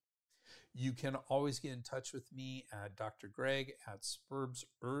herbalist. You can always get in touch with me at Dr. Greg at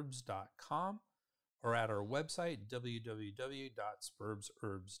sperbsherbs.com or at our website,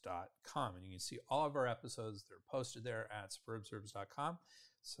 www.sperbsherbs.com. And you can see all of our episodes. They're posted there at sperbsherbs.com.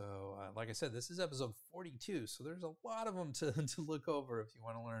 So like I said, this is episode 42. So there's a lot of them to look over if you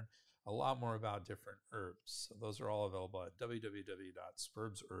want to learn a lot more about different herbs. So those are all available at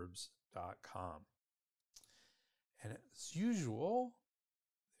www.sperbsherbs.com. And as usual,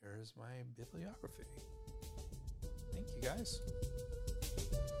 there's my bibliography. Thank you, guys.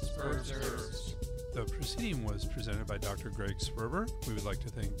 Sperb Herbs. The proceeding was presented by Dr. Greg Sperber. We would like to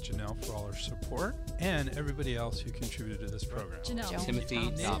thank Janelle for all her support and everybody else who contributed to this program. Janelle.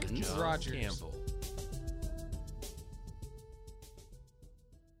 Timothy Dobbins. Roger Campbell.